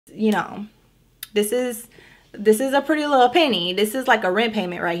you know, this is a pretty little penny. This is like a rent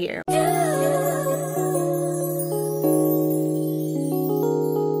payment right here.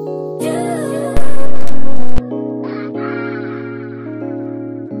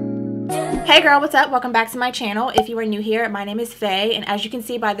 Hey girl, what's up? Welcome back to my channel. If you are new here, my name is Faye, and as you can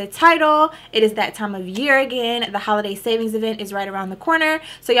see by the title, it is that time of year again. The holiday savings event is right around the corner,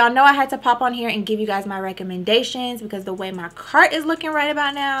 so y'all know I had to pop on here and give you guys my recommendations because the way my cart is looking right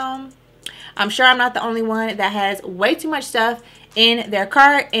about now, I'm sure I'm not the only one that has way too much stuff in their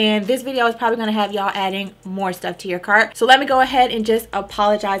cart, and this video is probably going to have y'all adding more stuff to your cart. So let me go ahead and just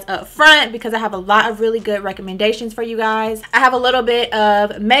apologize up front because I have a lot of really good recommendations for you guys. I have a little bit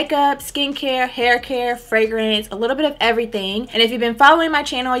of makeup, skincare, hair care, fragrance, a little bit of everything. And if you've been following my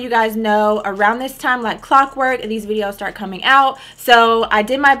channel, you guys know around this time, like clockwork, these videos start coming out. So I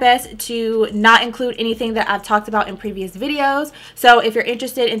did my best to not include anything that I've talked about in previous videos. So if you're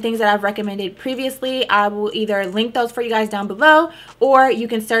interested in things that I've recommended previously, I will either link those for you guys down below, or you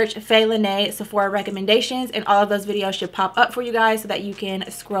can search Fayy Lenee Sephora recommendations, and all of those videos should pop up for you guys so that you can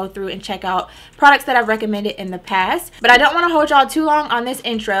scroll through and check out products that I've recommended in the past. But I don't want to hold y'all too long on this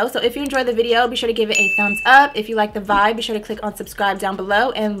intro, so if you enjoyed the video, be sure to give it a thumbs up. If you like the vibe, be sure to click on subscribe down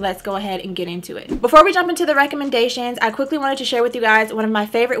below, and let's go ahead and get into it. Before we jump into the recommendations, I quickly wanted to share with you guys one of my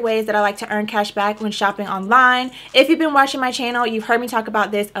favorite ways that I like to earn cash back when shopping online. If you've been watching my channel, you've heard me talk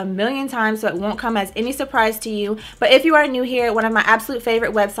about this a million times, so it won't come as any surprise to you. But if you are new here, one of my absolute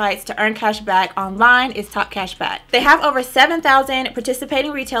favorite websites to earn cash back online is TopCashBack. They have over 7,000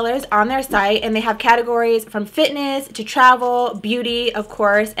 participating retailers on their site, and they have categories from fitness to travel, beauty, of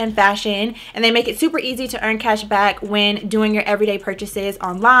course, and fashion, and they make it super easy to earn cash back when doing your everyday purchases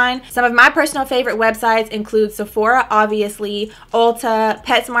online. Some of my personal favorite websites include Sephora, obviously, Ulta,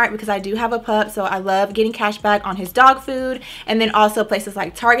 PetSmart, because I do have a pup, so I love getting cash back on his dog food, and then also places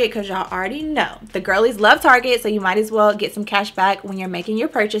like Target, because y'all already know the girlies love Target, so you might as well get some cash back when you're making your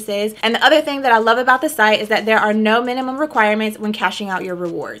purchases. And the other thing that I love about the site is that there are no minimum requirements when cashing out your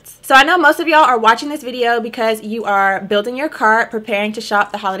rewards. So I know most of y'all are watching this video because you are building your cart, preparing to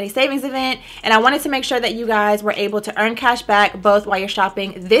shop the holiday savings event, and I wanted to make sure that you guys were able to earn cash back both while you're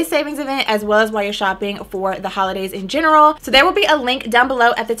shopping this savings event as well as while you're shopping for the holidays in general. So there will be a link down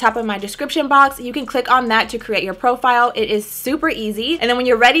below at the top of my description box. You can click on that to create your profile. It is super easy, and then when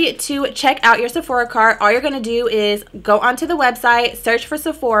you're ready to check out your Sephora cart, all you're going to do is go onto the website, search for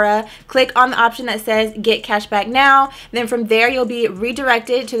Sephora, click on the option that says get cash back now. Then from there you'll be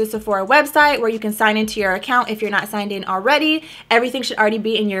redirected to the Sephora website where you can sign into your account if you're not signed in already. Everything should already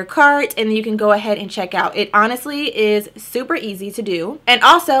be in your cart, and then you can go ahead and check out. It honestly is super easy to do. And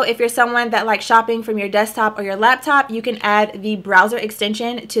also, if you're someone that likes shopping from your desktop or your laptop, you can add the browser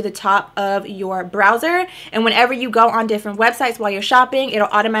extension to the top of your browser, and whenever you go on different websites while you're shopping, it'll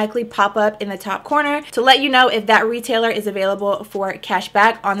automatically pop up in the top corner to let you know if that retailer is available for cash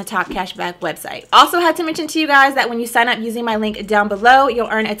back on the TopCashBack website. Also had to mention to you guys that when you sign up using my link down below, you'll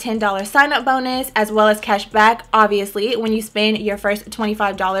earn a $10 sign up bonus as well as cash back, obviously, when you spend your first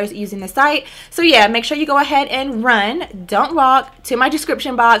 $25 using the site. So yeah, make sure you go ahead and run, don't walk, to my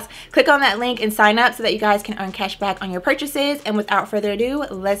description box, click on that link and sign up so that you guys can earn cash back on your purchases. And without further ado,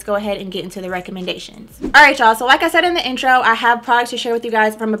 let's go ahead and get into the recommendations. Alright y'all, so like I said in the intro, I have products to share with you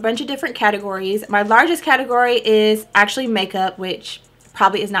guys from a bunch of different categories. My largest category is actually makeup, which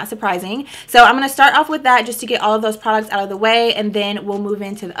probably is not surprising. So I'm going to start off with that just to get all of those products out of the way, and then we'll move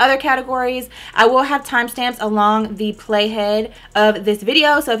into the other categories. I will have timestamps along the playhead of this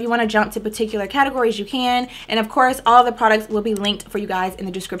video, so if you want to jump to particular categories, you can. And of course, all of the products will be linked for you guys in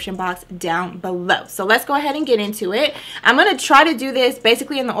the description box down below. So let's go ahead and get into it. I'm going to try to do this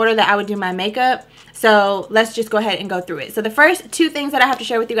basically in the order that I would do my makeup. So let's just go ahead and go through it. So the first two things that I have to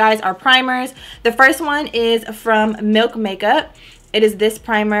share with you guys are primers. The first one is from Milk Makeup. It is this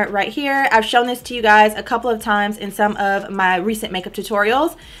primer right here. I've shown this to you guys a couple of times in some of my recent makeup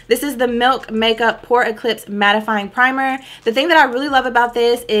tutorials. This is the Milk Makeup Pore Eclipse Mattifying Primer. The thing that I really love about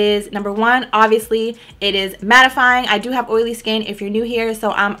this is, number one, obviously it is mattifying. I do have oily skin if you're new here,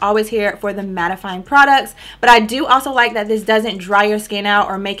 so I'm always here for the mattifying products. But I do also like that this doesn't dry your skin out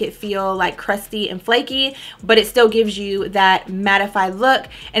or make it feel like crusty and flaky, but it still gives you that mattified look.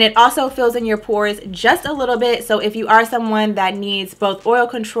 And it also fills in your pores just a little bit, so if you are someone that needs both oil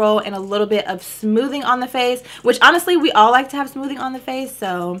control and a little bit of smoothing on the face, which honestly we all like to have smoothing on the face,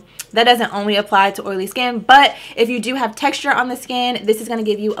 so that doesn't only apply to oily skin, but if you do have texture on the skin, this is going to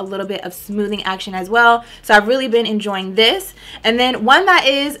give you a little bit of smoothing action as well. So I've really been enjoying this. And then one that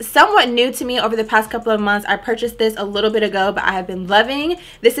is somewhat new to me over the past couple of months, I purchased this a little bit ago, but I have been loving.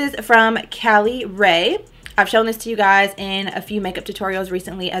 This is from Cali Ray. I've shown this to you guys in a few makeup tutorials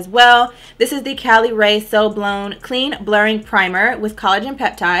recently as well. This is the Cali Ray So Blown Clean Blurring Primer with collagen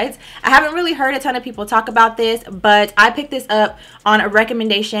peptides. I haven't really heard a ton of people talk about this, but I picked this up on a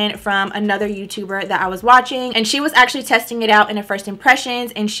recommendation from another YouTuber that I was watching, and she was actually testing it out in her first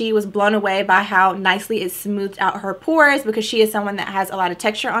impressions, and she was blown away by how nicely it smoothed out her pores because she is someone that has a lot of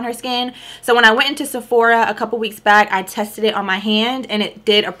texture on her skin. So when I went into Sephora a couple weeks back, I tested it on my hand, and it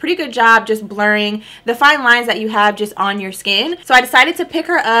did a pretty good job just blurring the fine lines that you have just on your skin. So I decided to pick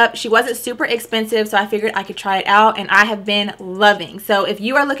her up. She wasn't super expensive, so I figured I could try it out, and I have been loving. So if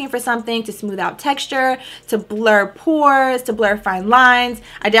you are looking for something to smooth out texture, to blur pores, to blur fine lines,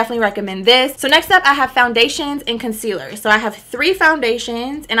 I definitely recommend this. So next up, I have foundations and concealers. So I have 3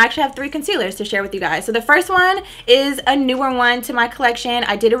 foundations, and I actually have 3 concealers to share with you guys. So the first one is a newer one to my collection.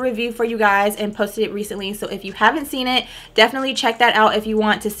 I did a review for you guys and posted it recently, so if you haven't seen it, definitely check that out if you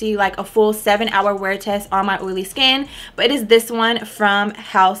want to see like a full 7-hour wear test on my oily skin. But it is this one from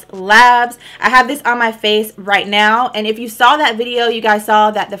Haus Labs. I have this on my face right now, and if you saw that video, you guys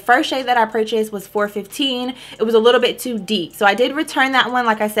saw that the first shade that I purchased was 415. It was a little bit too deep, so I did return that one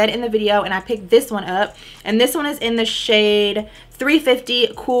like I said in the video, and I picked this one up, and this one is in the shade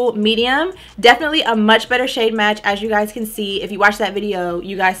 350 Cool Medium. Definitely a much better shade match. As you guys can see, if you watched that video,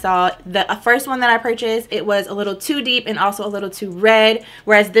 you guys saw the first one that I purchased, it was a little too deep and also a little too red,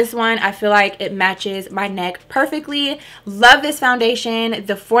 whereas this one, I feel like it matches my neck perfectly. Love this foundation.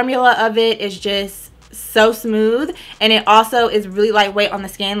 The formula of it is just so smooth, and it also is really lightweight on the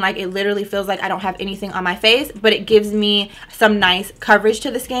skin. Like, it literally feels like I don't have anything on my face, but it gives me some nice coverage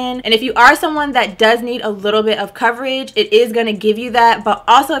to the skin. And if you are someone that does need a little bit of coverage, it is going to give you that. But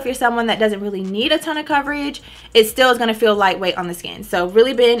also, if you're someone that doesn't really need a ton of coverage, it still is going to feel lightweight on the skin. So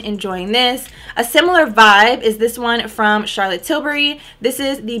really been enjoying this. A similar vibe is this one from Charlotte Tilbury. This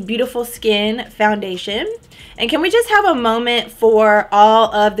is the Beautiful Skin Foundation. And can we just have a moment for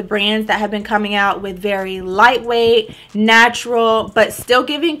all of the brands that have been coming out with very lightweight, natural, but still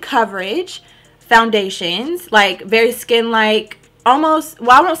giving coverage foundations, like very skin-like, almost,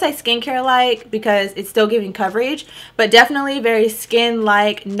 well, I won't say skincare like because it's still giving coverage, but definitely very skin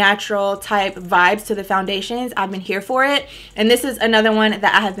like natural type vibes to the foundations. I've been here for it, and this is another one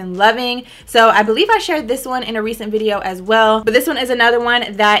that I have been loving. So I believe I shared this one in a recent video as well, but this one is another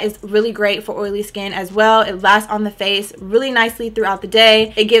one that is really great for oily skin as well. It lasts on the face really nicely throughout the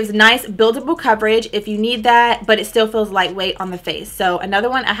day. It gives nice buildable coverage if you need that, but it still feels lightweight on the face. So another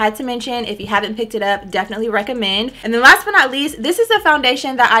one I had to mention. If you haven't picked it up, definitely recommend. And then last but not least, this is a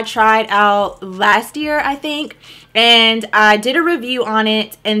foundation that I tried out last year, I think, and I did a review on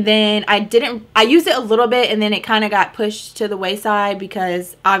it, and then I used it a little bit, and then it kind of got pushed to the wayside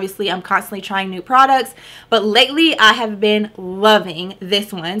because obviously I'm constantly trying new products. But lately I have been loving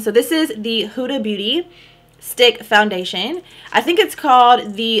this one. So this is the Huda Beauty Stick Foundation. I think it's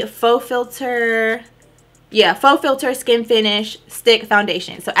called the Faux Filter Skin Finish Stick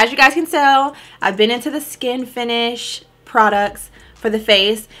Foundation. So as you guys can tell, I've been into the skin finish products for the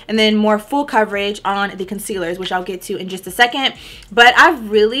face, and then more full coverage on the concealers, which I'll get to in just a second. But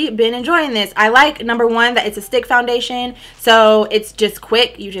I've really been enjoying this. I like, number one, that it's a stick foundation, so it's just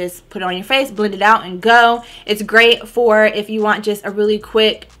quick. You just put it on your face, blend it out, and go. It's great for if you want just a really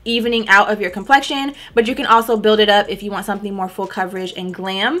quick evening out of your complexion, but you can also build it up if you want something more full coverage and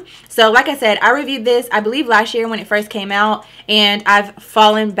glam. So like I said, I reviewed this, I believe last year when it first came out, and I've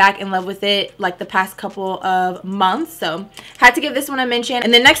fallen back in love with it like the past couple of months. So had to give this one a mention.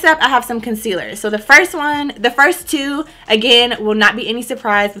 And then next up, I have some concealers. So the first two, again, will not be any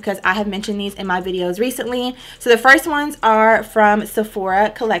surprise because I have mentioned these in my videos recently. So the first ones are from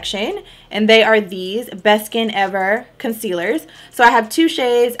Sephora collection, and they are these Best Skin Ever concealers. So I have 2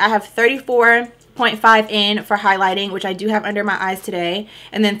 shades. I have 34.5 in for highlighting, which I do have under my eyes today,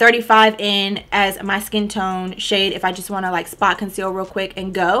 and then 35 in as my skin tone shade if I just want to like spot conceal real quick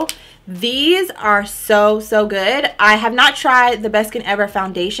and go. These are so good. I have not tried the Best Skin Ever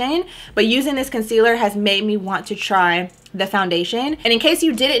foundation, but using this concealer has made me want to try the foundation. And in case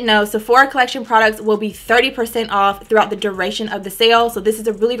you didn't know, Sephora collection products will be 30% off throughout the duration of the sale. So this is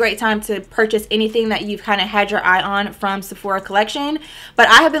a really great time to purchase anything that you've kind of had your eye on from Sephora collection. But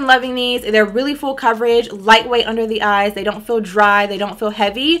I have been loving these. They're really full coverage, lightweight under the eyes. They don't feel dry, they don't feel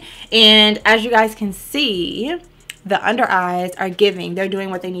heavy. And as you guys can see, the under eyes are giving. They're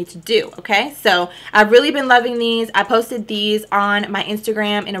doing what they need to do. Okay, so I've really been loving these. I posted these on my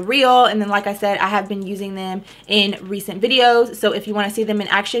Instagram in a reel, and then like I said, I have been using them in recent videos. So if you want to see them in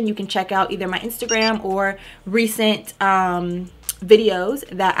action, you can check out either my Instagram or recent videos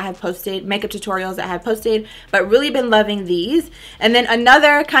that I have posted, makeup tutorials that I have posted, but really been loving these. And then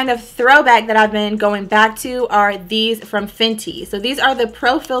another kind of throwback that I've been going back to are these from Fenty. So these are the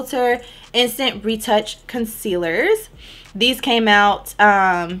Pro Filter Instant Retouch Concealers. These came out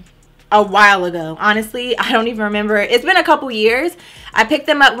a while ago. Honestly, I don't even remember. It's been a couple years. I picked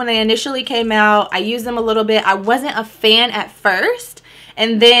them up when they initially came out. I used them a little bit. I wasn't a fan at first.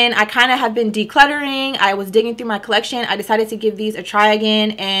 And then I kind of have been decluttering. I was digging through my collection. I decided to give these a try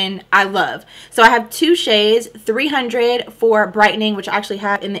again, and I love. So I have two shades, 300 for brightening, which I actually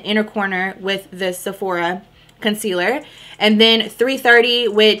have in the inner corner with the Sephora concealer, and then 330,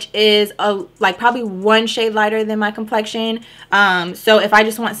 which is like probably one shade lighter than my complexion. So if I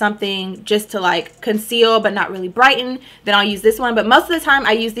just want something just to like conceal but not really brighten, then I'll use this one. But most of the time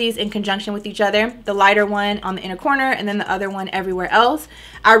I use these in conjunction with each other, the lighter one on the inner corner and then the other one everywhere else.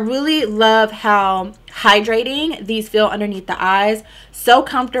 I really love how hydrating these feel underneath the eyes. So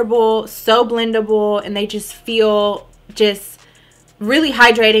comfortable, so blendable, and they just feel just really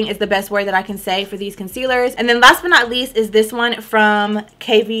hydrating is the best word that I can say for these concealers. And then last but not least is this one from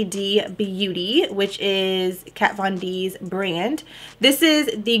KVD Beauty, which is Kat Von D's brand. This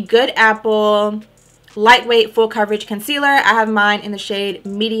is the Good Apple Lightweight Full Coverage Concealer. I have mine in the shade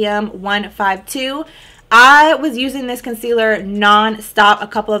Medium 152. I was using this concealer non-stop a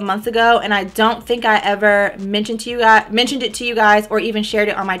couple of months ago, and I don't think I ever mentioned it to you guys or even shared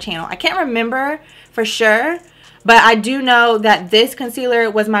it on my channel. I can't remember for sure, but I do know that this concealer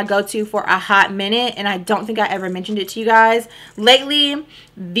was my go-to for a hot minute, and I don't think I ever mentioned it to you guys. Lately,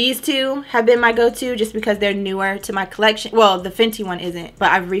 these two have been my go-to just because they're newer to my collection. Well, the Fenty one isn't,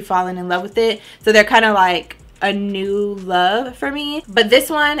 but I've re-fallen in love with it. So they're kind of like a new love for me. But this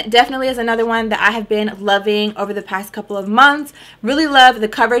one definitely is another one that I have been loving over the past couple of months. Really love the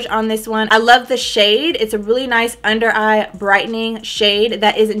coverage on this one. I love the shade. It's a really nice under eye brightening shade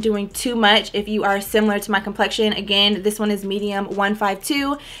that isn't doing too much if you are similar to my complexion. Again, this one is Medium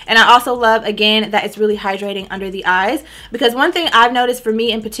 152, and I also love again that it's really hydrating under the eyes, because one thing I've noticed for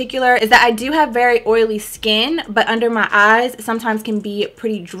me in particular is that I do have very oily skin, but under my eyes sometimes can be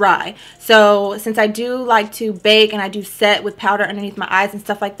pretty dry. So since I do like to bake and I do set with powder underneath my eyes and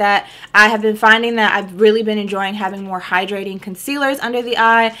stuff like that, I have been finding that I've really been enjoying having more hydrating concealers under the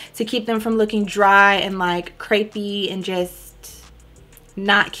eye to keep them from looking dry and like crepey and just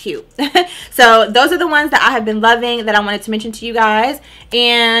not cute. So those are the ones that I have been loving that I wanted to mention to you guys.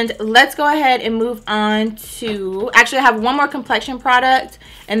 And let's go ahead and move on to, actually I have one more complexion product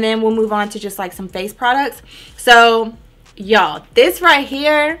and then we'll move on to just like some face products. So y'all, this right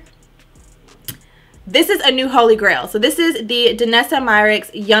here, this is a new holy grail. So this is the Danessa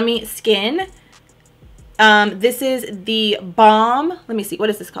Myricks Yummy Skin. This is the Balm. Let me see. What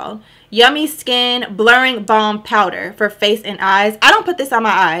is this called? Yummy Skin Blurring Balm Powder for face and eyes. I don't put this on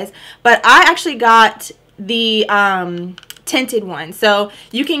my eyes, but I actually got the tinted one. So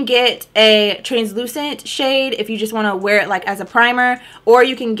you can get a translucent shade if you just want to wear it like as a primer, or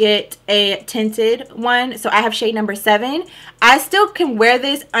you can get a tinted one. So I have shade number 7. I still can wear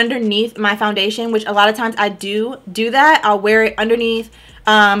this underneath my foundation, which a lot of times I do that. I'll wear it underneath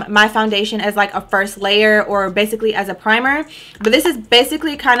my foundation as like a first layer or basically as a primer. But this is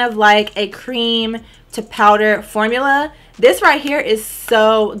basically kind of like a cream to powder formula. This right here is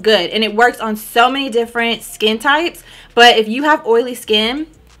so good, and it works on so many different skin types. But if you have oily skin,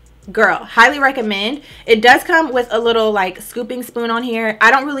 girl, highly recommend. It does come with a little like scooping spoon on here. I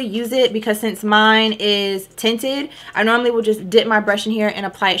don't really use it because since mine is tinted, I normally will just dip my brush in here and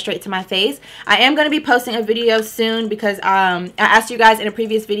apply it straight to my face. I am going to be posting a video soon because I asked you guys in a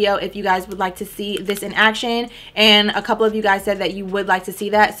previous video if you guys would like to see this in action, and a couple of you guys said that you would like to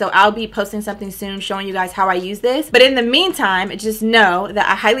see that. So I'll be posting something soon showing you guys how I use this. But in the meantime, just know that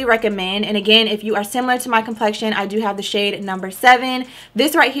I highly recommend. And again, if you are similar to my complexion, I do have the shade number 7.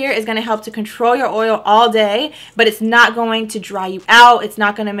 This right here is going to help to control your oil all day, but it's not going to dry you out. It's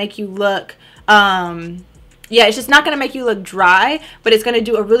not going to make you look it's just not going to make you look dry, but it's going to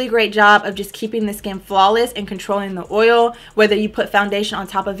do a really great job of just keeping the skin flawless and controlling the oil, whether you put foundation on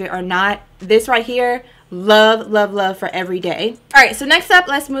top of it or not. This right here, love, love, love for every day. All right, so next up,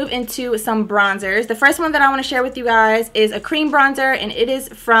 let's move into some bronzers. The first one that I want to share with you guys is a cream bronzer, and it is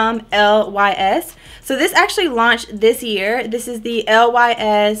from LYS. So this actually launched this year. This is the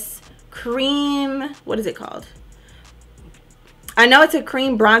LYS cream, what is it called? I know it's a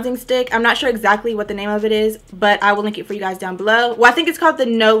cream bronzing stick. I'm not sure exactly what the name of it is, but I will link it for you guys down below. Well, I think it's called the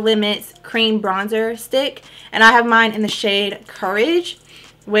No Limits cream bronzer stick, and I have mine in the shade Courage,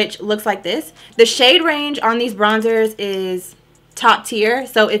 which looks like this. The shade range on these bronzers is top tier.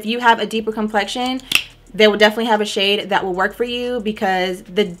 So if you have a deeper complexion, they will definitely have a shade that will work for you, because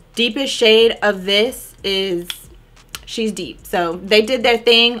the deepest shade of this is, she's deep. So they did their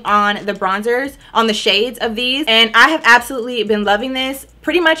thing on the bronzers, on the shades of these, and I have absolutely been loving this.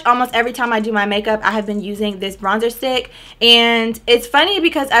 Pretty much almost every time I do my makeup, I have been using this bronzer stick. And it's funny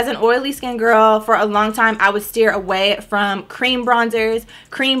because as an oily skin girl, for a long time I would steer away from cream bronzers,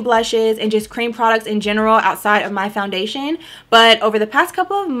 cream blushes, and just cream products in general outside of my foundation. But over the past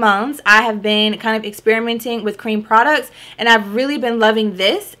couple of months, I have been kind of experimenting with cream products, and I've really been loving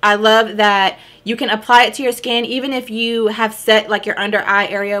this. I love that you can apply it to your skin even if you have set like your under eye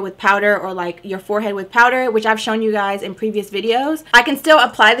area with powder, or like your forehead with powder, which I've shown you guys in previous videos. I can still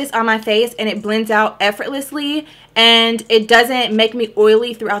apply this on my face and it blends out effortlessly, and it doesn't make me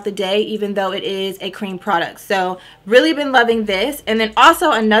oily throughout the day even though it is a cream product. So really been loving this. And then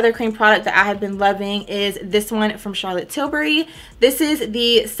also another cream product that I have been loving is this one from Charlotte Tilbury. This is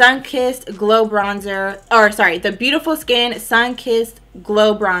the Sun-Kissed Glow Bronzer, or sorry, the Beautiful Skin Sun-Kissed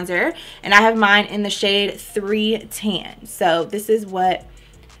Glow Bronzer, and I have mine in the shade 3 Tan. So this is what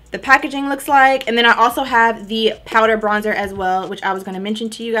the packaging looks like. And then I also have the powder bronzer as well, which I was going to mention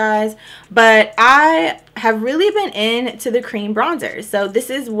to you guys, but I have really been into the cream bronzers. So this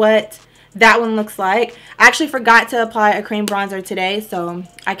is what that one looks like. I actually forgot to apply a cream bronzer today, so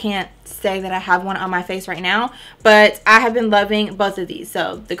I can't say that I have one on my face right now, but I have been loving both of these.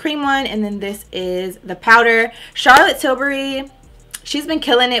 So the cream one, and then this is the powder. Charlotte Tilbury, she's been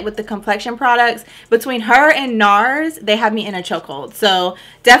killing it with the complexion products. Between her and NARS, they have me in a chokehold. So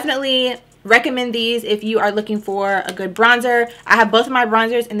definitely recommend these if you are looking for a good bronzer. I have both of my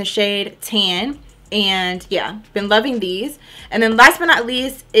bronzers in the shade Tan, and yeah, been loving these. And then last but not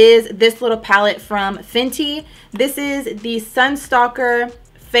least is this little palette from Fenty. This is the Sunstalker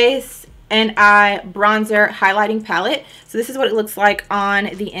Face and Eye Bronzer Highlighting Palette. So this is what it looks like on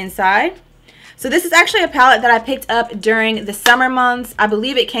the inside. So this is actually a palette that I picked up during the summer months. I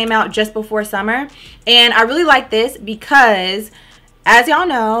believe it came out just before summer. And I really like this because, as y'all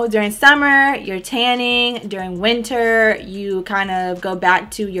know, during summer, you're tanning. During winter, you kind of go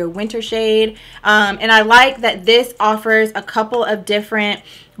back to your winter shade. And I like that this offers a couple of different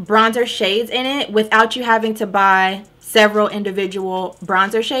bronzer shades in it without you having to buy several individual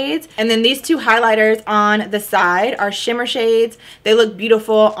bronzer shades. And then these two highlighters on the side are shimmer shades. They look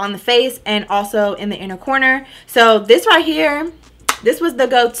beautiful on the face and also in the inner corner. So this right here, this was the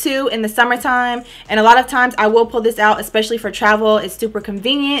go-to in the summertime, and a lot of times I will pull this out, especially for travel. It's super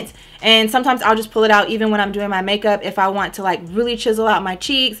convenient, and sometimes I'll just pull it out even when I'm doing my makeup if I want to like really chisel out my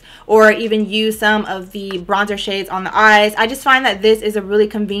cheeks, or even use some of the bronzer shades on the eyes. I just find that this is a really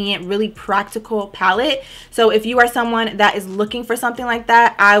convenient, really practical palette. So if you are someone that is looking for something like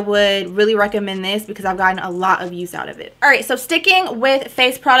that, I would really recommend this because I've gotten a lot of use out of it. Alright, so sticking with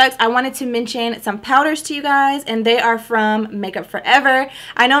face products, I wanted to mention some powders to you guys, and they are from Makeup Forever.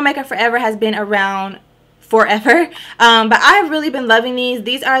 I know Makeup Forever has been around forever, but I've really been loving these.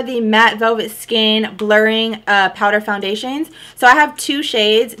 These are the Matte Velvet Skin Blurring Powder Foundations. So I have two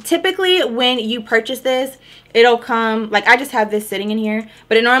shades. Typically when you purchase this, it'll come, like I just have this sitting in here,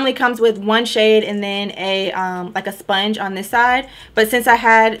 but it normally comes with one shade and then a like a sponge on this side. But since I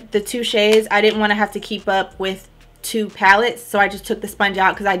had the two shades, I didn't want to have to keep up with two palettes, so I just took the sponge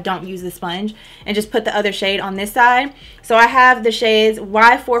out because I don't use the sponge, and just put the other shade on this side. So I have the shades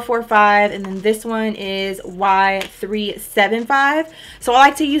Y445, and then this one is Y375. So I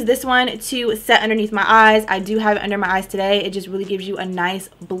like to use this one to set underneath my eyes. I do have it under my eyes today. It just really gives you a nice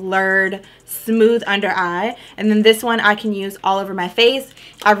blurred, smooth under eye. And then this one I can use all over my face.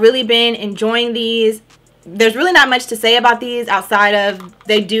 I've really been enjoying these. There's really not much to say about these outside of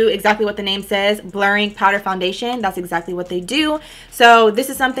they do exactly what the name says, blurring powder foundation. That's exactly what they do. So this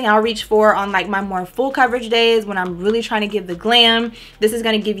is something I'll reach for on like my more full coverage days when I'm really trying to give the glam. This is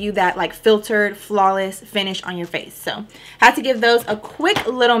going to give you that like filtered, flawless finish on your face. So I had to give those a quick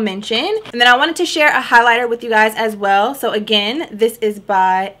little mention. And then I wanted to share a highlighter with you guys as well. So again, this is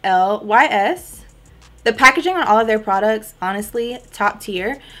by LYS. The packaging on all of their products, honestly, top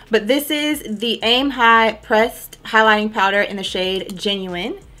tier. But this is the Aim High Pressed Highlighting Powder in the shade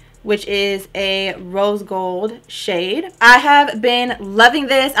Genuine, which is a rose gold shade. I have been loving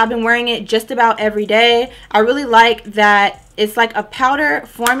this. I've been wearing it just about every day. I really like that it's like a powder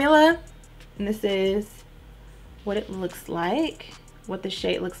formula. And this is what it looks like, what the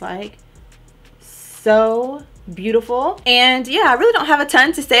shade looks like. So beautiful. And yeah, I really don't have a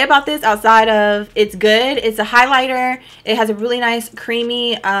ton to say about this outside of it's good. It's a highlighter. It has a really nice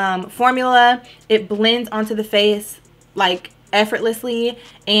creamy formula. It blends onto the face like effortlessly,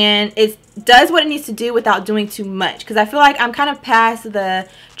 and it does what it needs to do without doing too much, because I feel like I'm kind of past the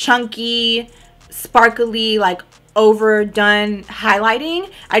chunky sparkly, like overdone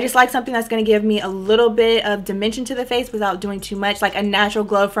highlighting. I just like something that's going to give me a little bit of dimension to the face without doing too much, like a natural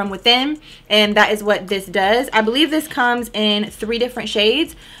glow from within, and that is what this does. I believe this comes in 3 different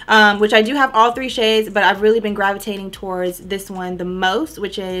shades, which I do have all 3 shades, but I've really been gravitating towards this one the most,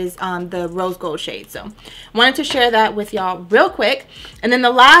 which is the rose gold shade. So wanted to share that with y'all real quick. And then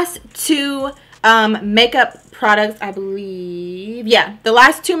the last 2 makeup products, I believe, yeah, the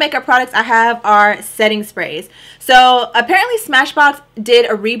last 2 makeup products I have are setting sprays. So apparently Smashbox did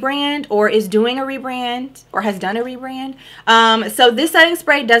a rebrand, or is doing a rebrand, or has done a rebrand. So this setting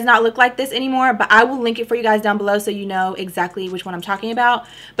spray does not look like this anymore, but I will link it for you guys down below so you know exactly which one I'm talking about.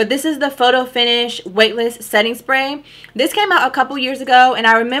 But this is the Photo Finish Weightless Setting Spray. This came out a couple years ago, and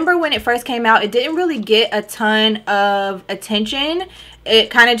I remember when it first came out, it didn't really get a ton of attention.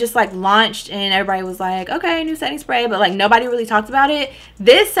 It kind of just like launched and everybody was like, okay, new setting spray, but like nobody really talked about it.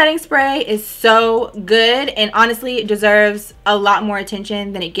 This setting spray is so good, and honestly it deserves a lot more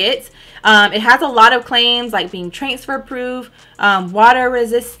attention than it gets. It has a lot of claims, like being transfer proof, water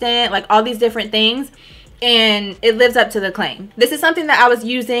resistant, like all these different things, and it lives up to the claim. This is something that I was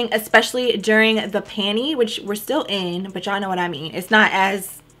using especially during the panty, which we're still in, but y'all know what I mean. It's not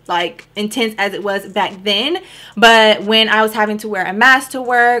as like intense as it was back then, but when I was having to wear a mask to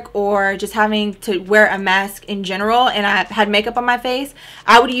work, or just having to wear a mask in general, and I had makeup on my face,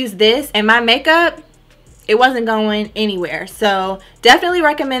 I would use this, and my makeup, it wasn't going anywhere. So definitely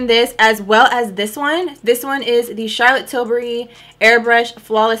recommend this, as well as this one. This one is the Charlotte Tilbury Airbrush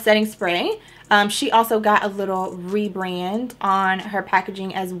Flawless Setting Spray. She also got a little rebrand on her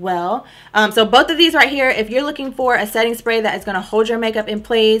packaging as well. So both of these right here, if you're looking for a setting spray that is going to hold your makeup in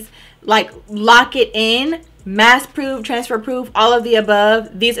place, like lock it in, mask proof, transfer proof, all of the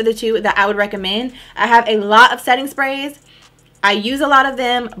above, these are the 2 that I would recommend. I have a lot of setting sprays. I use a lot of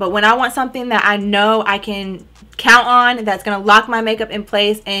them, but when I want something that I know I can count on, that's going to lock my makeup in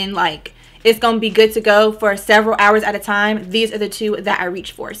place and like it's going to be good to go for several hours at a time, these are the 2 that I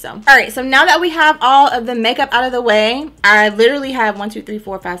reach for. So all right, so now that we have all of the makeup out of the way, I literally have 1, 2, 3,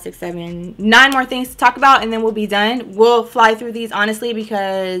 4, 5, 6, 7, 9 more things to talk about, and then we'll be done. We'll fly through these honestly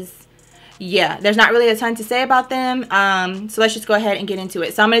because yeah, there's not really a ton to say about them. So let's just go ahead and get into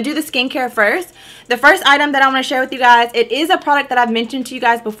it. So I'm going to do the skincare first. The first item that I want to share with you guys, it is a product that I've mentioned to you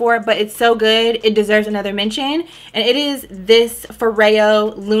guys before, but it's so good it deserves another mention, and it is this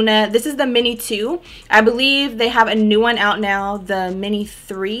Fayy Lenee. This is the Mini 2. I believe they have a new one out now, the Mini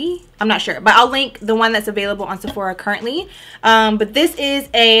 3. I'm not sure, but I'll link the one that's available on Sephora currently. But this is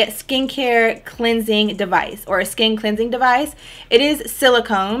a skincare cleansing device, or a skin cleansing device. It is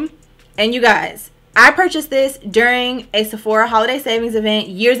silicone. And you guys, I purchased this during a Sephora holiday savings event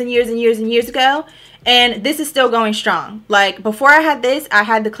years and years and years and years ago, and this is still going strong. Like before I had this, I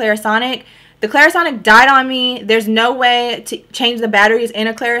had the Clarisonic. The Clarisonic died on me. There's no way to change the batteries in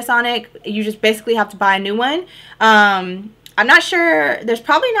a Clarisonic. You just basically have to buy a new one. I'm not sure, there's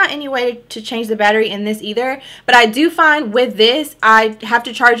probably not any way to change the battery in this either, but I do find with this, I have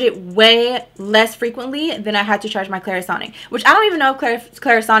to charge it way less frequently than I had to charge my Clarisonic, which I don't even know if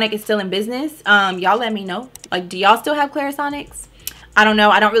Clarisonic is still in business. Y'all let me know. Like, do y'all still have Clarisonics? I don't know.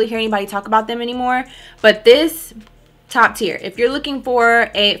 I don't really hear anybody talk about them anymore, but this, top tier. If you're looking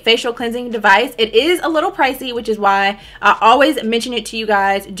for a facial cleansing device, it is a little pricey, which is why I always mention it to you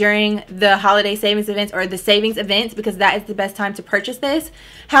guys during the holiday savings events or the savings events, because that is the best time to purchase this.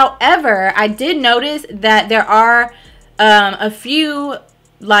 However, I did notice that there are a few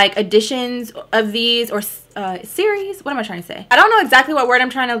like editions of these, or series. What am I trying to say? I don't know exactly what word I'm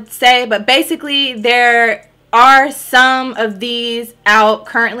trying to say, but basically there are some of these out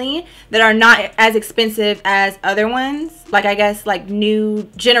currently that are not as expensive as other ones, like I guess like new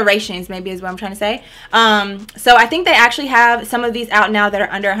generations maybe is what I'm trying to say. So I think they actually have some of these out now that are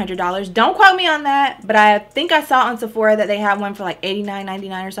under $100. Don't quote me on that, but I think I saw on Sephora that they have one for like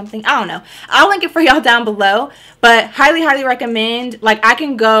 $89.99 or something. I don't know. I'll link it for y'all down below, but highly recommend. Like, I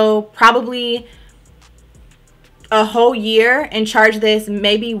can go probably a whole year and charge this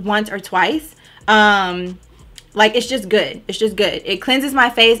maybe once or twice. Like, it's just good. It's just good. It cleanses my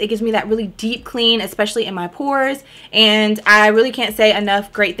face. It gives me that really deep clean, especially in my pores. And I really can't say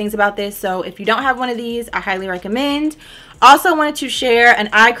enough great things about this. So if you don't have one of these, I highly recommend. Also wanted to share an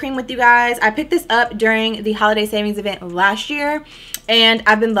eye cream with you guys. I picked this up during the holiday savings event last year, and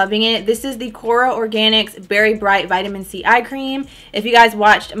I've been loving it. This is the Cora Organics Berry Bright Vitamin C Eye Cream. If you guys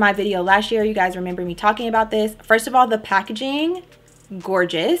watched my video last year, you guys remember me talking about this. First of all, the packaging,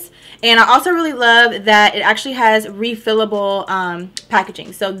 gorgeous, and I also really love that it actually has refillable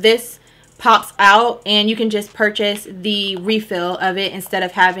packaging. So this pops out, and you can just purchase the refill of it instead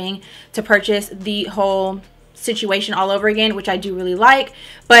of having to purchase the whole situation all over again, which I do really like.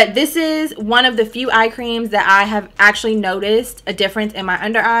 But this is one of the few eye creams that I have actually noticed a difference in my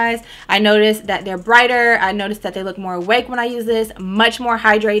under eyes. I noticed that they're brighter. I noticed that they look more awake when I use this, much more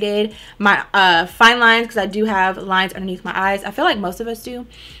hydrated. My fine lines, because I do have lines underneath my eyes. I feel like most of us do.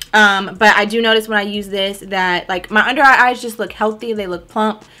 But I do notice when I use this that like my under eye eyes just look healthy. They look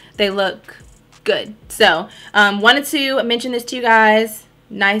plump. They look good. So wanted to mention this to you guys.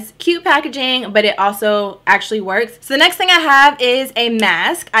 Nice cute packaging, but it also actually works. So the next thing I have is a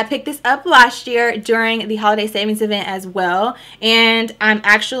mask. I picked this up last year during the holiday savings event as well, and I'm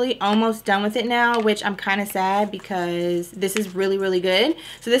actually almost done with it now, which I'm kind of sad because this is really, really good.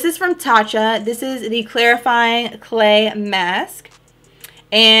 So this is from Tatcha. This is the clarifying clay mask,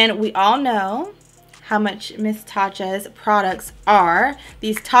 and we all know how much Miss Tatcha's products are,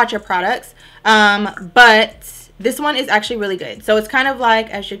 these Tatcha products, but this one is actually really good. So it's kind of like,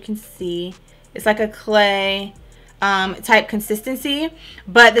 as you can see, it's like a clay type consistency.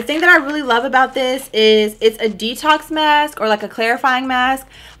 But the thing that I really love about this is it's a detox mask or like a clarifying mask,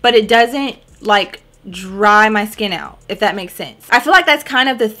 but it doesn't like dry my skin out, if that makes sense. I feel like that's kind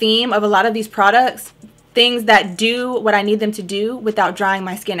of the theme of a lot of these products. Things that do what I need them to do without drying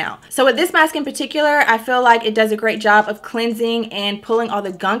my skin out. So with this mask in particular, I feel like it does a great job of cleansing and pulling all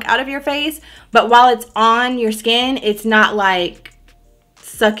the gunk out of your face. But while it's on your skin, it's not like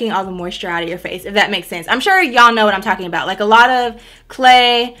sucking all the moisture out of your face, if that makes sense. I'm sure y'all know what I'm talking about. Like a lot of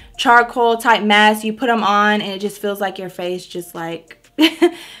clay, charcoal type masks, you put them on and it just feels like your face just like...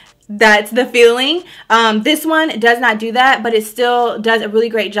 That's the feeling. This one does not do that, but it still does a really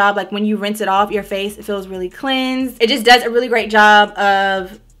great job. Like when you rinse it off, your face, it feels really cleansed. It just does a really great job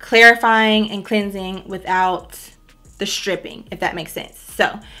of clarifying and cleansing without the stripping, if that makes sense.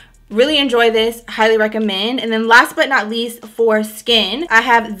 So really enjoy this, highly recommend. And then last but not least, for skin, I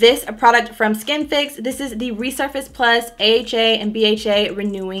have this product from Skin Fix. This is the Resurface Plus AHA and BHA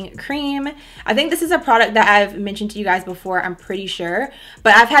Renewing Cream. I think this is a product that I've mentioned to you guys before, I'm pretty sure,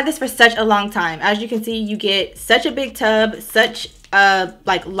 but I've had this for such a long time. As you can see, you get such a big tub, such a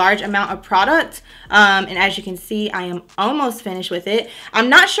like large amount of product, and as you can see, I am almost finished with it. I'm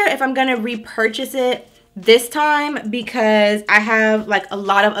not sure if I'm gonna repurchase it this time because I have like a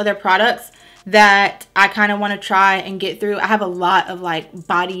lot of other products that I kind of want to try and get through. I have a lot of like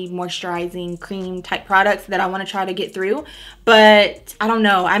body moisturizing cream type products that I want to try to get through, but I don't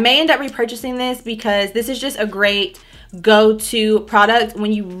know. I may end up repurchasing this because this is just a great go-to product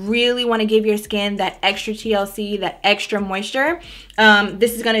when you really want to give your skin that extra TLC, that extra moisture.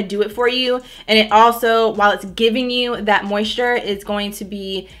 This is going to do it for you, and it also, while it's giving you that moisture, it's going to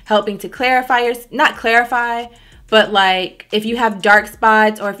be helping to clarify your, not clarify, but like if you have dark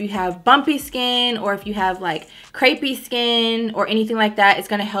spots or if you have bumpy skin or if you have like crepey skin or anything like that, it's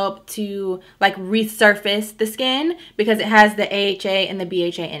going to help to like resurface the skin because it has the AHA and the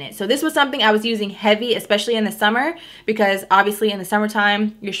BHA in it. So this was something I was using heavy, especially in the summer, because obviously in the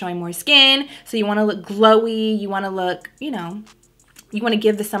summertime you're showing more skin, so you want to look glowy, you want to look, you know, you want to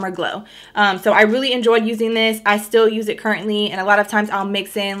give the summer glow. So I really enjoyed using this. I still use it currently, and a lot of times I'll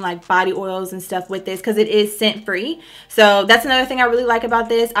mix in like body oils and stuff with this because it is scent free. So that's another thing I really like about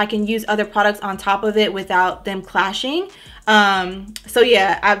this. I can use other products on top of it without them clashing. So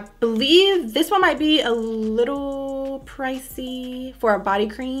yeah, I believe this one might be a little pricey for a body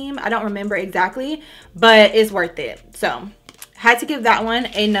cream. I don't remember exactly, but it's worth it. So had to give that one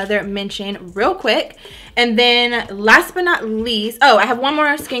another mention real quick. And then last but not least, oh, I have one more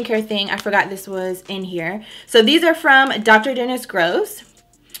skincare thing. I forgot this was in here. So these are from Dr. Dennis Gross.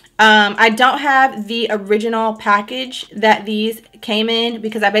 I don't have the original package that these came in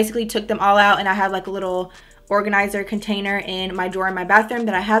because I basically took them all out and I have like a little organizer container in my drawer in my bathroom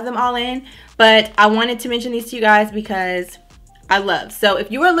that I have them all in. But I wanted to mention these to you guys because I love. So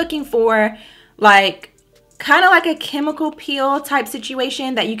if you are looking for like kind of like a chemical peel type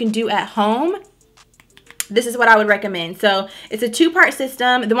situation that you can do at home, this is what I would recommend. So it's a two-part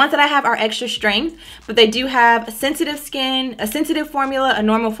system. The ones that I have are extra strength, but they do have a sensitive skin, a sensitive formula, a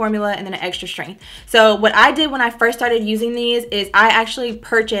normal formula, and then an extra strength. So what I did when I first started using these is I actually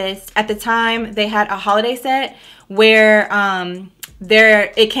purchased, at the time they had a holiday set where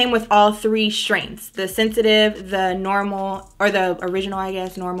it came with all three strengths: the sensitive, the normal, or the original, I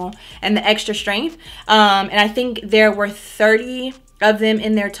guess, normal, and the extra strength. And I think there were 30 of them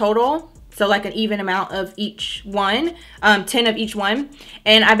in their total. So like an even amount of each one, 10 of each one.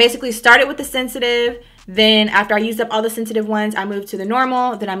 And I basically started with the sensitive, Then after I used up all the sensitive ones, I moved to the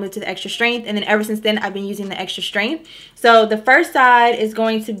normal, then I moved to the extra strength, and then ever since then I've been using the extra strength. So the first side is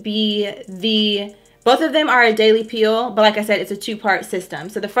going to be both of them are a daily peel, but like I said, it's a two-part system.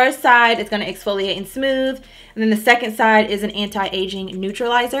 So the first side is going to exfoliate and smooth, and then the second side is an anti-aging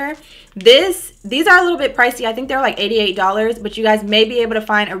neutralizer. These are a little bit pricey. I think they're like $88, but you guys may be able to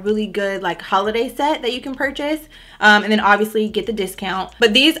find a really good like holiday set that you can purchase, and then obviously get the discount.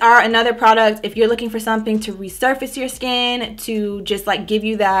 But these are another product if you're looking for something to resurface your skin, to just like give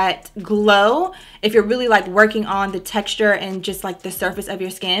you that glow. If you're really like working on the texture and just like the surface of your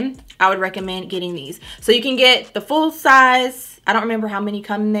skin, I would recommend getting these. So you can get the full size. I don't remember how many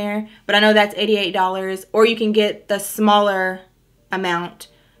come in there, but I know that's $88, or you can get the smaller amount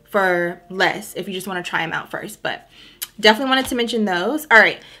for less if you just want to try them out first. But definitely wanted to mention those. All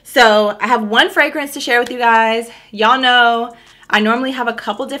right, so I have one fragrance to share with you guys. Y'all know I normally have a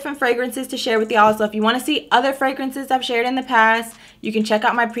couple different fragrances to share with y'all, so if you want to see other fragrances I've shared in the past, you can check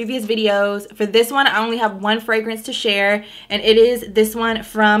out my previous videos. For this one, I only have one fragrance to share, and it is this one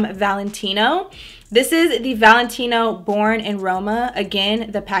from Valentino. This is the Valentino Born in Roma.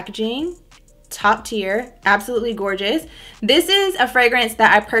 Again, the packaging, top tier, absolutely gorgeous. This is a fragrance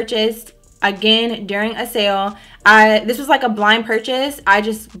that I purchased again during a sale. This was like a blind purchase. I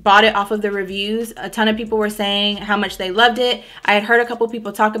just bought it off of the reviews. A ton of people were saying how much they loved it. I had heard a couple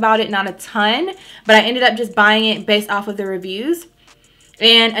people talk about it, not a ton, but I ended up just buying it based off of the reviews.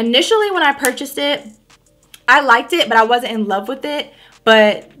 And initially when I purchased it, I liked it, but I wasn't in love with it.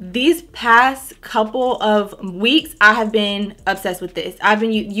 But these past couple of weeks, I have been obsessed with this. I've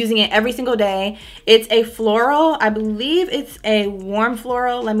been using it every single day. It's a floral. I believe it's a warm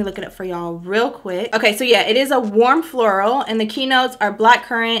floral. Let me look it up for y'all real quick. Okay, so yeah, it is a warm floral, and the keynotes are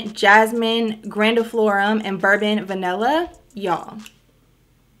blackcurrant, jasmine, grandiflorum, and bourbon vanilla. Y'all,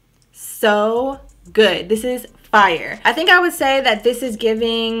 so good. This is fire. I think I would say that this is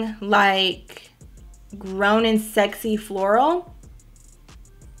giving like grown and sexy floral.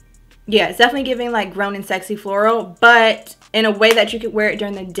 Yeah, it's definitely giving like grown and sexy floral, but in a way that you could wear it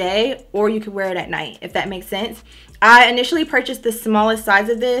during the day or you could wear it at night, if that makes sense. I initially purchased the smallest size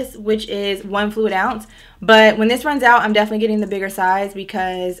of this, which is 1 fluid ounce. But when this runs out, I'm definitely getting the bigger size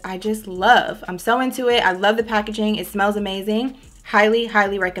because I'm so into it. I love the packaging. It smells amazing. Highly,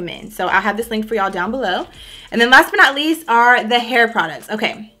 highly recommend. So I have this link for y'all down below. And then last but not least are the hair products.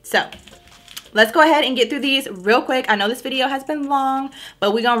 Okay, so let's go ahead and get through these real quick. I know this video has been long,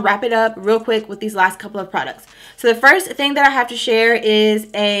 but we're gonna wrap it up real quick with these last couple of products. So the first thing that I have to share is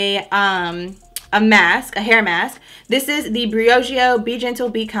a mask, a hair mask. This is the Briogeo Be Gentle,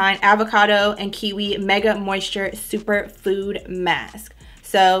 Be Kind Avocado and Kiwi Mega Moisture Superfood Mask.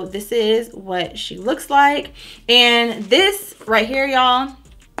 So this is what she looks like. And this right here, y'all,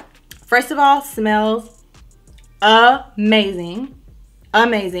 first of all, smells amazing.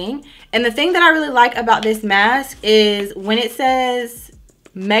 Amazing. And the thing that I really like about this mask is when it says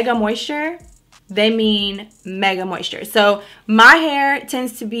mega moisture, they mean mega moisture. So my hair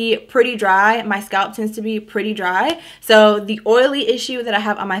tends to be pretty dry. My scalp tends to be pretty dry. So the oily issue that I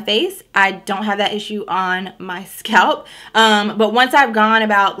have on my face, I don't have that issue on my scalp. But once I've gone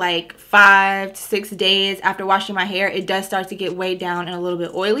about like 5 to 6 days after washing my hair, it does start to get weighed down and a little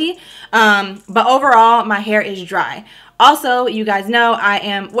bit oily. But overall, my hair is dry. Also, you guys know I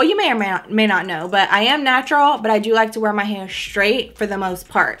am, well, you may or may not know, but I am natural, but I do like to wear my hair straight for the most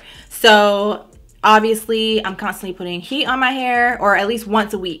part. So obviously, I'm constantly putting heat on my hair, or at least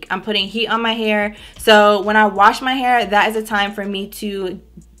once a week, I'm putting heat on my hair. So when I wash my hair, that is a time for me to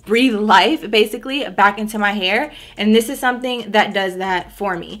breathe life basically back into my hair. And this is something that does that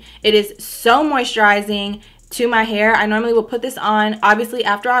for me. It is so moisturizing to my hair. I normally will put this on, obviously,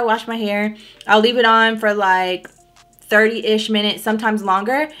 after I wash my hair. I'll leave it on for like 30-ish minutes, sometimes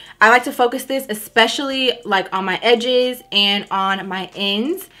longer. I like to focus this especially like on my edges and on my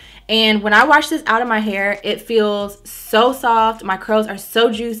ends. And when I wash this out of my hair, it feels so soft. My curls are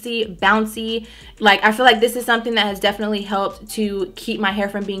so juicy, bouncy. Like, I feel like this is something that has definitely helped to keep my hair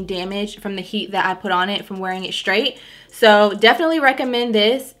from being damaged from the heat that I put on it from wearing it straight. So definitely recommend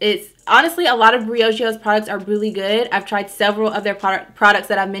this. It's honestly, a lot of Briogeo's products are really good. I've tried several of their products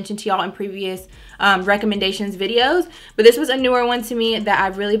that I've mentioned to y'all in previous recommendations videos, but this was a newer one to me that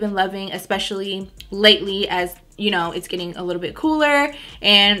I've really been loving, especially lately, as you know, it's getting a little bit cooler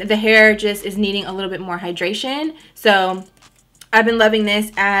and the hair just is needing a little bit more hydration. So I've been loving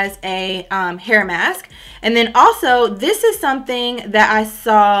this as a hair mask. And then also, this is something that I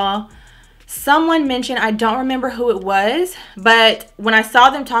saw someone mention. I don't remember who it was, but when I saw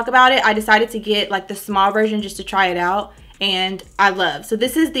them talk about it, I decided to get like the small version just to try it out. and I love. So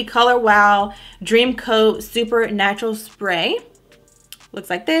this is the Color Wow Dream Coat Super Natural Spray. Looks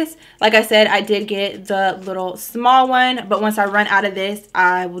like this. Like I said, I did get the little small one, but once I run out of this,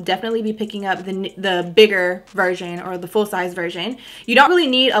 I will definitely be picking up the bigger version or the full-size version. You don't really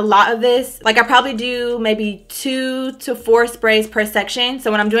need a lot of this. Like, I probably do maybe 2 to 4 sprays per section.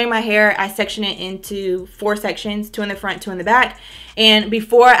 So when I'm doing my hair, I section it into 4 sections, 2 in the front, 2 in the back. And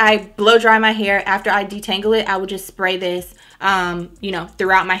before I blow dry my hair, after I detangle it, I will just spray this you know,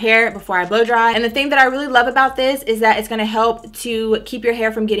 throughout my hair before I blow dry. And the thing that I really love about this is that it's going to help to keep your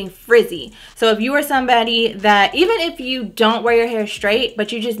hair from getting frizzy. So if you are somebody that, even if you don't wear your hair straight,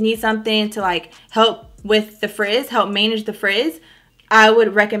 but you just need something to like help with the frizz, help manage the frizz, I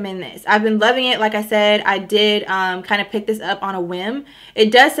would recommend this. I've been loving it. Like I said, I did kind of pick this up on a whim.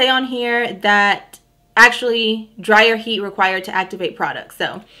 It does say on here that actually dryer heat required to activate products.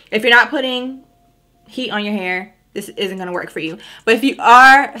 So if you're not putting heat on your hair, this isn't going to work for you. But if you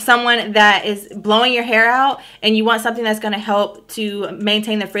are someone that is blowing your hair out and you want something that's going to help to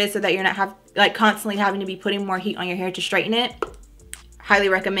maintain the frizz so that you're not constantly having to be putting more heat on your hair to straighten it, highly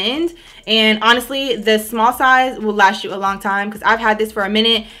recommend. And honestly, the small size will last you a long time because I've had this for a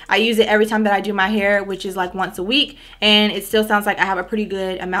minute. I use it every time that I do my hair, which is like once a week, and it still sounds like I have a pretty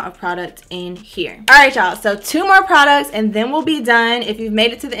good amount of product in here. All right, y'all, so 2 more products and then we'll be done. If you've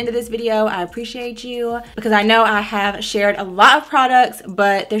made it to the end of this video, I appreciate you because I know I have shared a lot of products,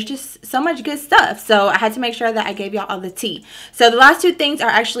 but there's just so much good stuff, so I had to make sure that I gave y'all all the tea. So the last 2 things are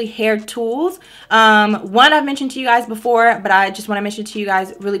actually hair tools. One I've mentioned to you guys before, but I just want to mention to you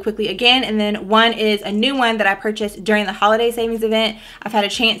guys really quickly again. And then one is a new one that I purchased during the holiday savings event. I've had a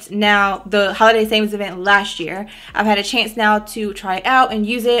chance now, the holiday savings event last year, I've had a chance now to try it out and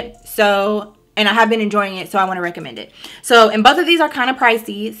use it. So, and I have been enjoying it, so I want to recommend it. So, and both of these are kind of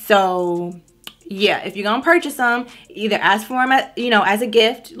pricey. So yeah, if you're gonna purchase them, either ask for them you know, as a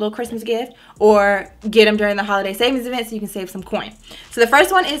gift, little Christmas gift, or get them during the holiday savings event so you can save some coin. So the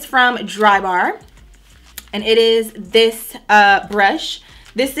first one is from Drybar, and it is this brush.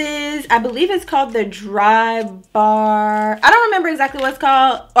 This is, I believe it's called the Drybar. I don't remember exactly what it's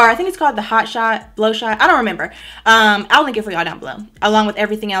called, or I think it's called the Hot Shot, Blow Shot. I don't remember. I'll link it for y'all down below, along with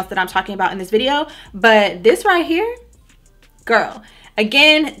everything else that I'm talking about in this video. But this right here, girl,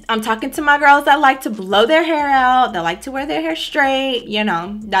 again, I'm talking to my girls that like to blow their hair out, that like to wear their hair straight, you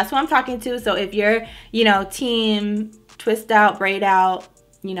know, that's who I'm talking to. So if you're, you know, team twist out, braid out,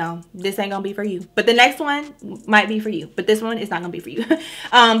 you know, this ain't gonna be for you. But the next one might be for you, but this one is not gonna be for you.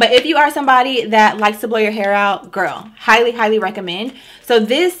 But if you are somebody that likes to blow your hair out, girl, highly recommend. So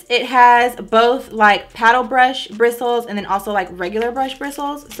this, it has both like paddle brush bristles and then also like regular brush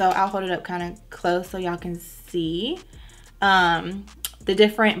bristles. So I'll hold it up kind of close so y'all can see the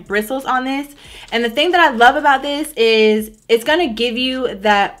different bristles on this. And the thing that I love about this is it's gonna give you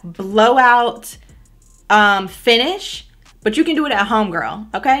that blowout finish, but you can do it at home, girl,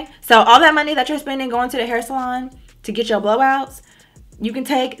 okay? So all that money that you're spending going to the hair salon to get your blowouts, you can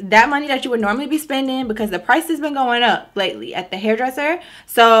take that money that you would normally be spending, because the price has been going up lately at the hairdresser.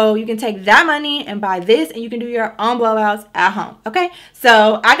 So you can take that money and buy this, and you can do your own blowouts at home, okay?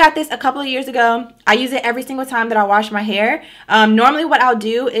 So I got this a couple of years ago. I use it every single time that I wash my hair. Normally what I'll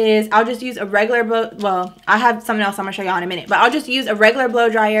do is I'll just use a regular well, I have something else I'm gonna show y'all in a minute, but I'll just use a regular blow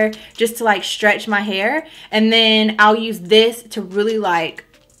dryer just to like stretch my hair, and then I'll use this to really like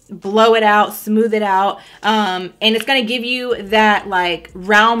blow it out, smooth it out, and it's gonna give you that like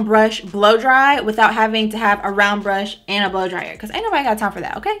round brush blow dry without having to have a round brush and a blow dryer, because ain't nobody got time for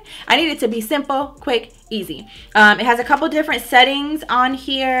that, okay? I need it to be simple, quick, easy. It has a couple different settings on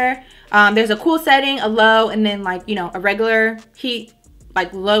here. There's a cool setting, a low, and then like, you know, a regular heat,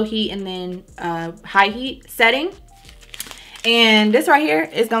 like low heat, and then high heat setting. And this right here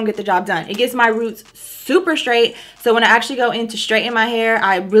is gonna get the job done. It gets my roots super straight, so when I actually go in to straighten my hair,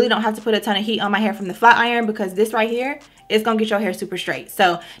 I really don't have to put a ton of heat on my hair from the flat iron, because this right here is gonna get your hair super straight.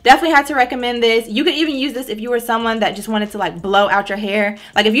 So definitely had to recommend this. You could even use this if you were someone that just wanted to like blow out your hair.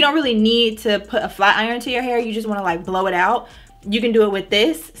 Like if you don't really need to put a flat iron to your hair, you just want to like blow it out, you can do it with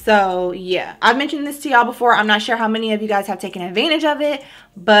this. So yeah, I've mentioned this to y'all before. I'm not sure how many of you guys have taken advantage of it,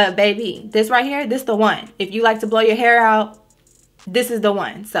 but baby, this right here, this the one. If you like to blow your hair out, this is the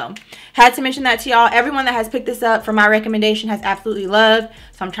one. So had to mention that to y'all. Everyone that has picked this up for my recommendation has absolutely loved,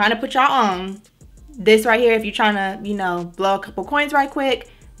 so I'm trying to put y'all on this right here. If you're trying to, you know, blow a couple coins right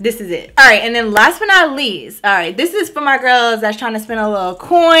quick, this is it. All right, and then last but not least, all right, this is for my girls that's trying to spend a little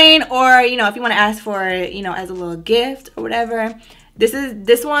coin, or, you know, if you want to ask for it, you know, as a little gift or whatever.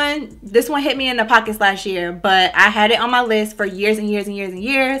 This one hit me in the pockets last year, but I had it on my list for years and years and years and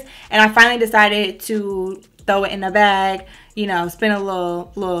years, and I finally decided to throw it in a bag, you know, spend a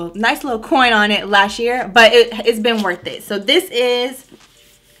little nice little coin on it last year, but it's been worth it. So this is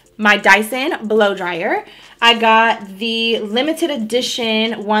my Dyson blow dryer. I got the limited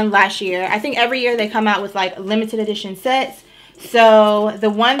edition one last year. I think every year they come out with like limited edition sets. So the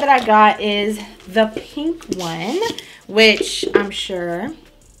one that I got is the pink one, which I'm sure,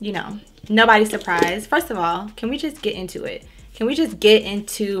 you know, nobody's surprised. First of all, can we just get into it? Can we just get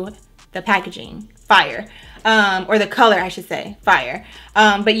into the packaging? Fire. Or the color, I should say. Fire.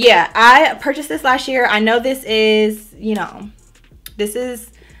 But yeah, I purchased this last year. I know this is, you know, this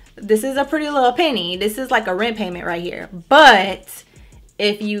is a pretty little penny. This is like a rent payment right here. But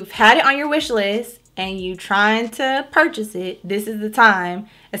if you've had it on your wish list and you trying to purchase it, this is the time,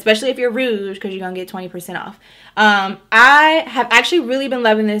 especially if you're Rouge, because you're going to get 20% off. I have actually really been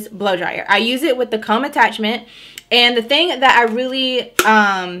loving this blow dryer. I use it with the comb attachment. And the thing that really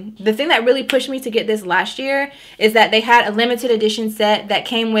pushed me to get this last year is that they had a limited edition set that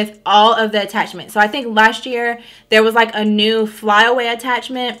came with all of the attachments. So I think last year there was like a new flyaway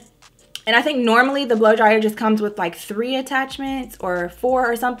attachment. And I think normally the blow dryer just comes with like 3 attachments or 4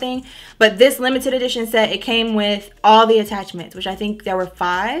 or something. But this limited edition set, it came with all the attachments, which I think there were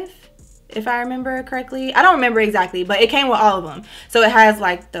 5, if I remember correctly. I don't remember exactly, but it came with all of them. So it has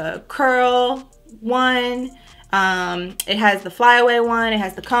like the curl one. It has the flyaway one, it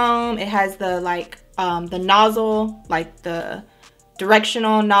has the comb, it has the like the nozzle, like the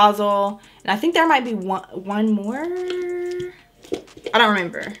directional nozzle, and I think there might be one more. I don't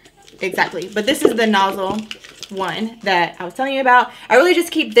remember exactly, but this is the nozzle one that I was telling you about. I really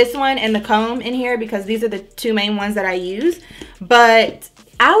just keep this one and the comb in here because these are the 2 main ones that I use. But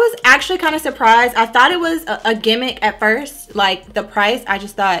I was actually kind of surprised. I thought it was a gimmick at first, like the price. I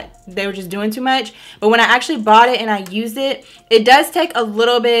just thought they were just doing too much. But when I actually bought it and I used it, it does take a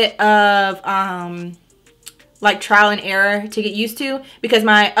little bit of like trial and error to get used to, because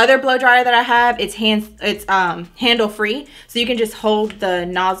my other blow dryer that I have, it's handle free, so you can just hold the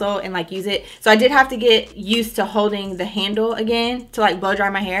nozzle and like use it. So I did have to get used to holding the handle again to like blow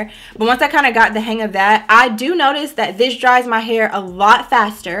dry my hair. But once I kind of got the hang of that, I do notice that this dries my hair a lot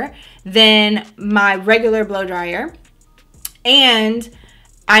faster than my regular blow dryer. And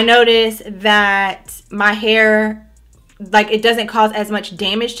I notice that my hair, like, it doesn't cause as much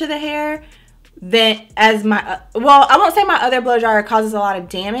damage to the hair than as my well, I won't say my other blow dryer causes a lot of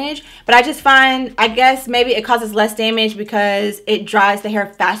damage, but I just find, I guess maybe it causes less damage because it dries the hair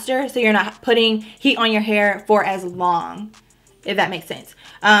faster, so you're not putting heat on your hair for as long, if that makes sense.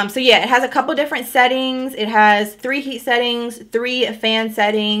 So yeah, it has a couple different settings. It has 3 heat settings, 3 fan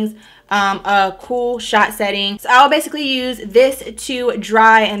settings, a cool shot setting. So I'll basically use this to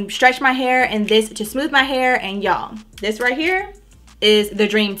dry and stretch my hair and this to smooth my hair. And y'all, this right here is the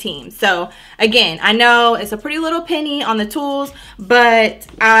dream team. So again, I know it's a pretty little penny on the tools, but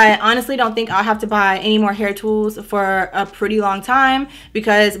I honestly don't think I'll have to buy any more hair tools for a pretty long time,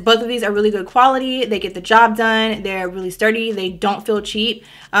 because both of these are really good quality. They get the job done. They're really sturdy. They don't feel cheap.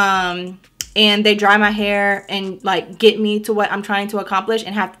 And they dry my hair and like get me to what I'm trying to accomplish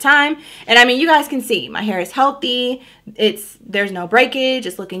in half the time. And I mean, you guys can see my hair is healthy. There's no breakage.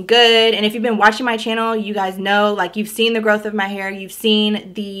 It's looking good. And if you've been watching my channel, you guys know, like, you've seen the growth of my hair. You've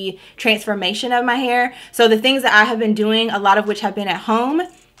seen the transformation of my hair. So the things that I have been doing, a lot of which have been at home,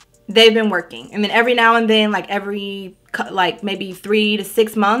 they've been working. And then every now and then, like maybe 3 to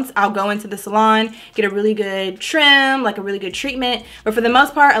 6 months, I'll go into the salon, get a really good trim, like a really good treatment. But for the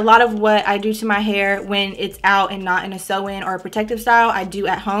most part, a lot of what I do to my hair when it's out and not in a sew-in or a protective style, I do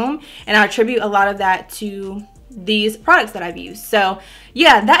at home. And I attribute a lot of that to these products that I've used. So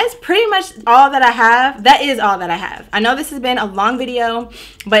yeah, that is pretty much all that I have. That is all that I have. I know this has been a long video,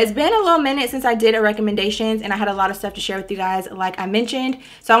 but it's been a little minute since I did a recommendations, and I had a lot of stuff to share with you guys, like I mentioned.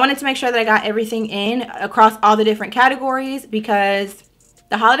 So I wanted to make sure that I got everything in across all the different categories, because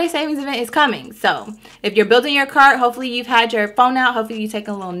the holiday savings event is coming. So if you're building your cart, hopefully you've had your phone out. Hopefully you've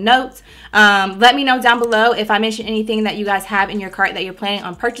taken a little notes. Let me know down below if I mentioned anything that you guys have in your cart that you're planning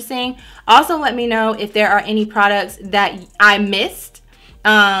on purchasing. Also, let me know if there are any products that I missed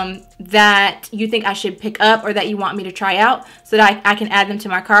that you think I should pick up or that you want me to try out, so that I can add them to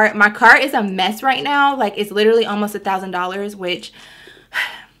my cart. My cart is a mess right now. Like, it's literally almost $1,000, which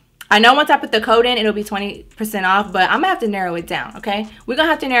I know once I put the code in, it'll be 20% off, but I'm gonna have to narrow it down, okay? We're gonna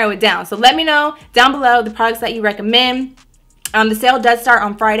have to narrow it down. So let me know down below the products that you recommend. The sale does start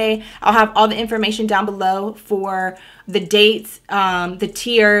on Friday. I'll have all the information down below for the dates, the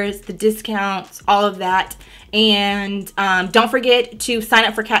tiers, the discounts, all of that. And don't forget to sign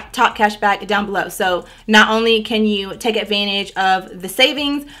up for TopCashBack down below. So not only can you take advantage of the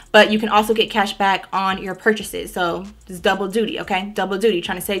savings, but you can also get cash back on your purchases. So it's double duty, okay? Double duty,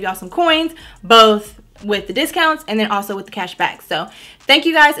 trying to save y'all some coins, both with the discounts and then also with the cash back. So thank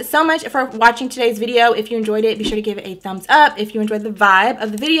you guys so much for watching today's video. If you enjoyed it, be sure to give it a thumbs up. If you enjoyed the vibe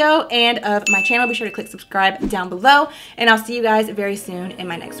of the video and of my channel, be sure to click subscribe down below. And I'll see you guys very soon in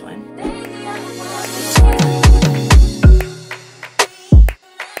my next one.